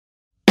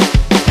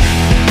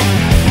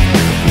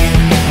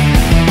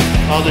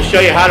I'll just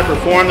show you how to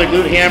perform the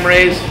glute ham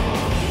raise.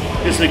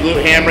 This is the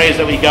glute ham raise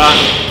that we got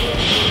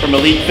from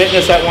Elite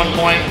Fitness at one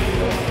point.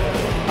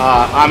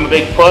 I'm a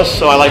big puss,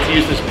 so I like to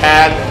use this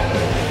pad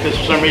because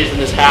for some reason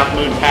this half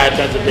moon pad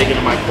tends to dig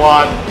into my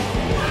quad.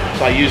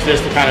 So I use this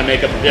to kind of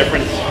make up the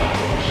difference,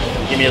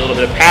 give me a little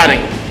bit of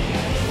padding.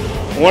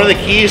 One of the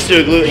keys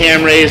to a glute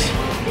ham raise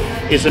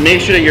is to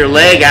make sure that your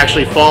leg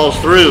actually falls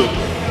through.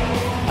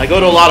 I go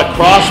to a lot of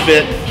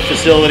CrossFit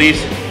facilities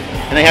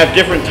and they have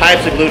different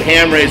types of glute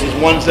ham raises,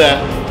 ones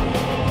that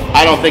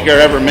I don't think are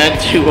ever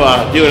meant to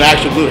do an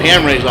actual glute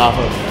ham raise off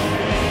of.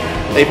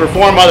 They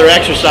perform other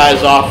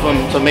exercises off them,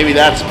 so maybe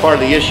that's part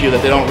of the issue, that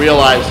they don't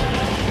realize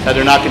that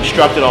they're not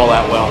constructed all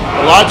that well.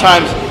 A lot of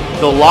times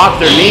they'll lock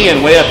their knee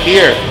in way up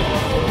here,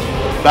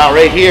 about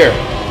right here,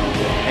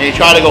 and you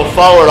try to go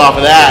forward off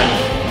of that.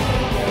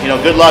 You know,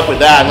 good luck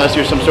with that unless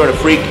you're some sort of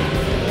freak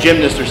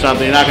gymnast or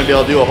something. You're not going to be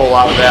able to do a whole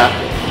lot with that.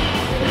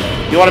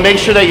 You want to make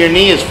sure that your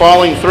knee is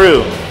falling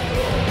through.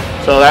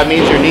 So that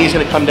means your knee's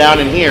going to come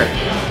down in here.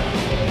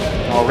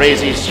 I'll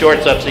raise these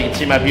shorts up so you can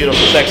see my beautiful,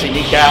 sexy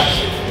kneecaps.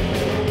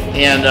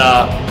 And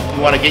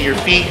you want to get your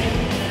feet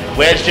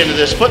wedged into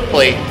this foot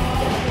plate.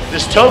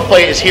 This toe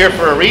plate is here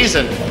for a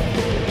reason.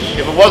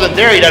 If it wasn't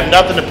there, you'd have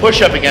nothing to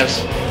push up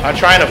against. I'm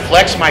trying to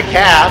flex my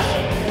calf,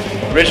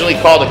 originally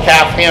called a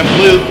calf ham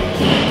glute.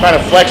 I'm trying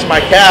to flex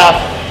my calf,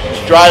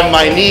 just driving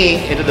my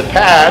knee into the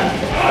pad.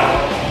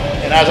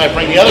 And as I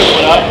bring the other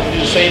foot up, do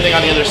the same thing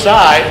on the other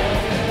side.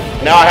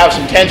 Now I have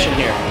some tension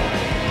here.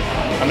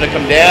 I'm going to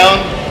come down,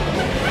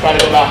 try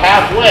to go about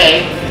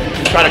halfway,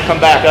 and try to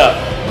come back up.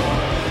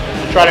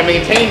 Try to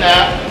maintain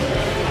that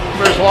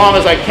for as long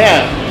as I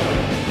can.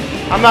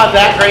 I'm not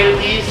that great at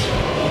these,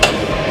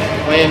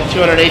 weighing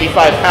 285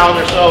 pounds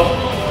or so.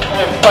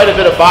 I have quite a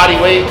bit of body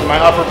weight in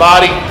my upper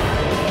body,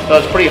 so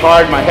it's pretty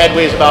hard. My head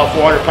weighs about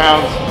 400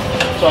 pounds,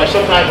 so I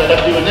sometimes end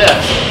up doing this.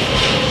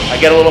 I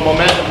get a little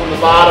momentum from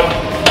the bottom,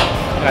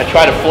 and I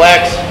try to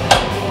flex.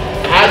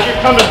 As you're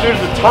coming through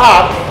to the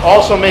top,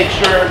 also make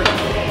sure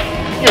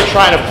you're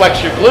trying to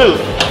flex your glute.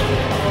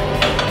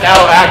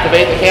 That'll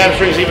activate the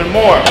hamstrings even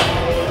more.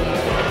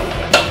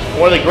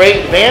 One of the great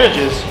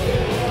advantages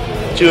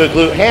to a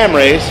glute ham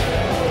raise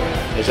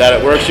is that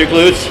it works your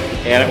glutes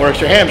and it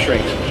works your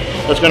hamstrings.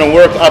 So it's going to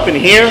work up in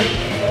here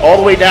all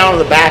the way down to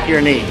the back of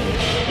your knee.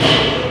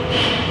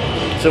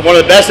 So one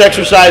of the best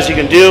exercises you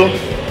can do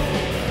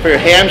for your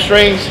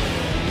hamstrings,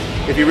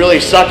 if you really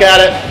suck at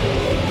it,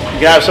 you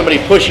can have somebody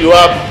push you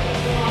up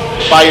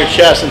by your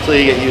chest until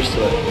you get used to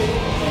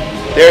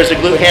it. There's a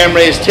glute ham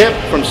raise tip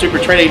from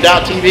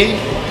supertraining.tv,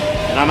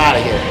 and I'm out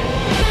of here.